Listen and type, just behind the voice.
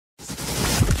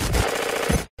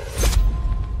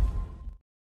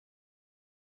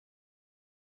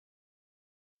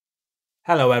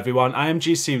Hello everyone, I am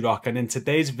GCROCK and in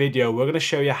today's video we're going to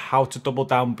show you how to double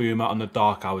down Boomer on the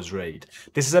Dark Hours raid.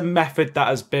 This is a method that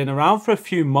has been around for a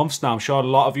few months now. I'm sure a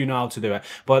lot of you know how to do it,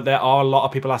 but there are a lot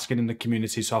of people asking in the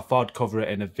community, so I thought I'd cover it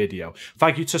in a video.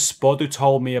 Thank you to Spud who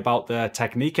told me about the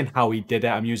technique and how he did it.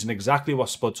 I'm using exactly what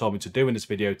Spud told me to do in this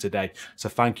video today, so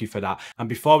thank you for that. And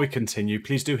before we continue,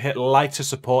 please do hit like to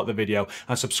support the video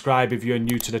and subscribe if you're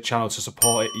new to the channel to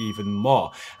support it even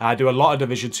more. I do a lot of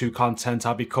Division 2 content.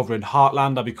 I'll be covering Heartland,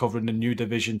 I'll be covering the new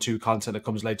Division 2 content that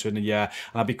comes later in the year,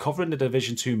 and I'll be covering the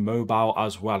Division 2 mobile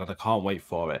as well, and I can't wait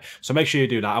for it. So make sure you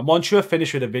do that. And once you're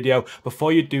finished with the video,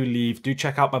 before you do leave, do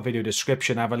check out my video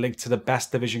description. I have a link to the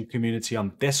best Division community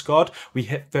on Discord. We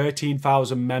hit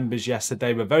 13,000 members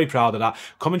yesterday. We're very proud of that.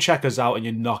 Come and check us out and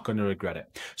you're not going to regret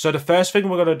it. So the first thing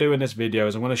we're going to do in this video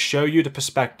is I'm going to show you the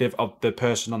perspective of the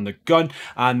person on the gun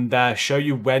and show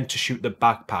you when to shoot the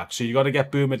backpack. So you got to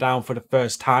get Boomer down for the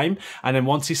first time, and then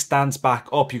once he stands back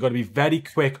up, you've got to be very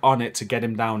quick on it to get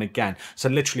him down again. So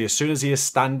literally as soon as he is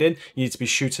standing, you need to be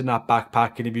shooting that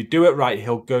backpack, and if you do it right,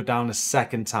 he'll go down a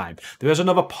second time. There is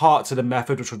another part to the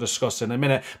method which we'll discuss in a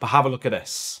minute, but have a look at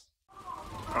this.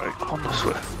 Right, on this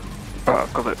way. Right,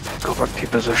 I've got it. Go back to your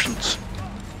positions.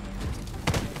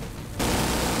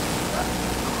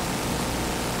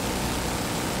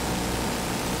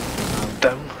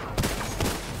 Down.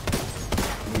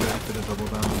 Double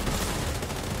down.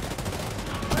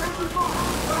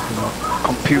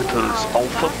 Computers,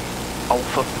 Alpha.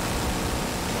 Alpha.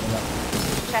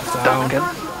 Down again.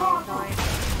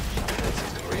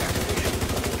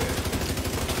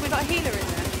 We got a healer in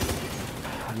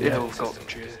there. Yeah, we've got.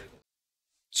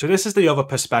 So this is the other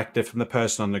perspective from the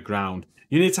person on the ground.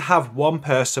 You need to have one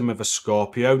person with a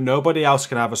Scorpio. Nobody else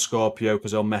can have a Scorpio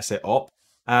because they'll mess it up.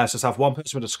 So just have one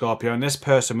person with a Scorpio, and this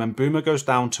person, when Boomer goes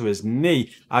down to his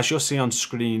knee, as you'll see on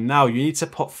screen now, you need to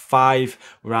put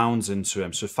 5 rounds into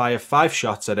him. So fire 5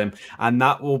 shots at him, and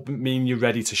that will mean you're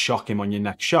ready to shock him on your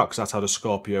next shot, because that's how the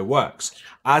Scorpio works.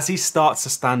 As he starts to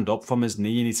stand up from his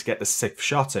knee, you need to get the 6th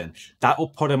shot in. That will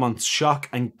put him on shock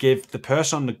and give the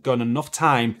person on the gun enough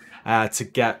time to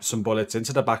get some bullets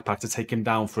into the backpack to take him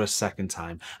down for a second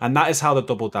time. And that is how the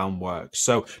double down works.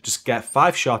 So just get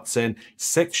 5 shots in,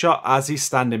 6th shot as he's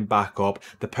standing back up.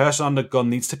 The person on the gun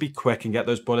needs to be quick and get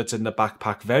those bullets in the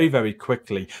backpack very, very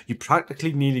quickly. You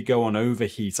practically nearly go on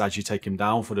overheat as you take him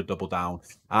down for the double down.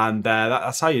 And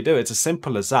that's how you do it. It's as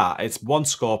simple as that. It's one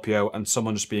Scorpio and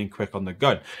someone just being quick on the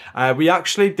gun. We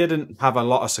actually didn't have a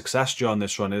lot of success during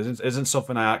this run. It isn't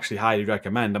something I actually highly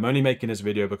recommend. I'm only making this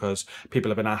video because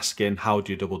people have been asking, how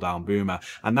do you double down Boomer?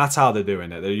 And that's how they're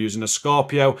doing it. They're using a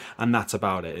Scorpio, and that's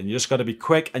about it. And you just got to be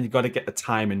quick, and you got to get the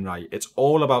timing right. It's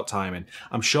all about timing.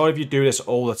 I'm sure if you do this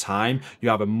all the time, you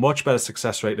have a much better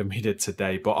success rate than we did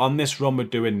today. But on this run we're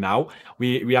doing now,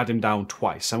 we had him down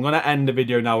twice. I'm going to end the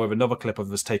video now with another clip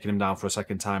of us taking him down for a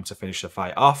second time to finish the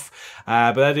fight off.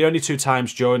 But they're the only 2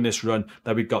 times during this run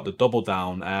that we got the double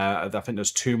down. I think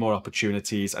there's 2 more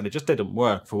opportunities, and it just didn't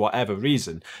work for whatever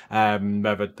reason.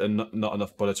 Whether not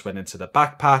enough bullets went into the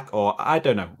backpack, or I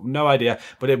don't know, no idea.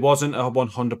 But it wasn't a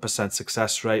 100%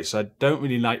 success rate, so I don't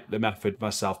really like the method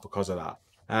myself because of that.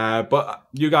 But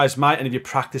you guys might, and if you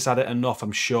practice at it enough,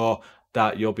 I'm sure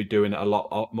that you'll be doing it a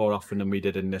lot more often than we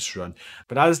did in this run.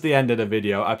 But that is the end of the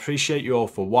video. I appreciate you all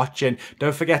for watching.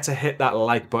 Don't forget to hit that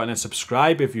like button and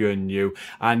subscribe if you're new.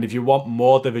 And if you want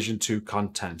more Division 2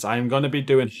 content, I'm going to be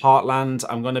doing Heartland.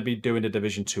 I'm going to be doing the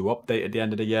Division 2 update at the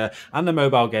end of the year, and the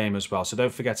mobile game as well. So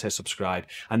don't forget to hit subscribe.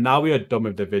 And now we are done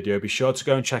with the video. Be sure to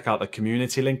go and check out the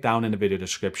community link down in the video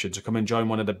description to come and join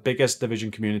one of the biggest Division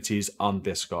communities on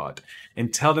Discord.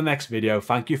 Until the next video,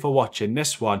 thank you for watching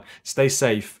this one. Stay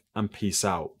safe and peace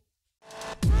out.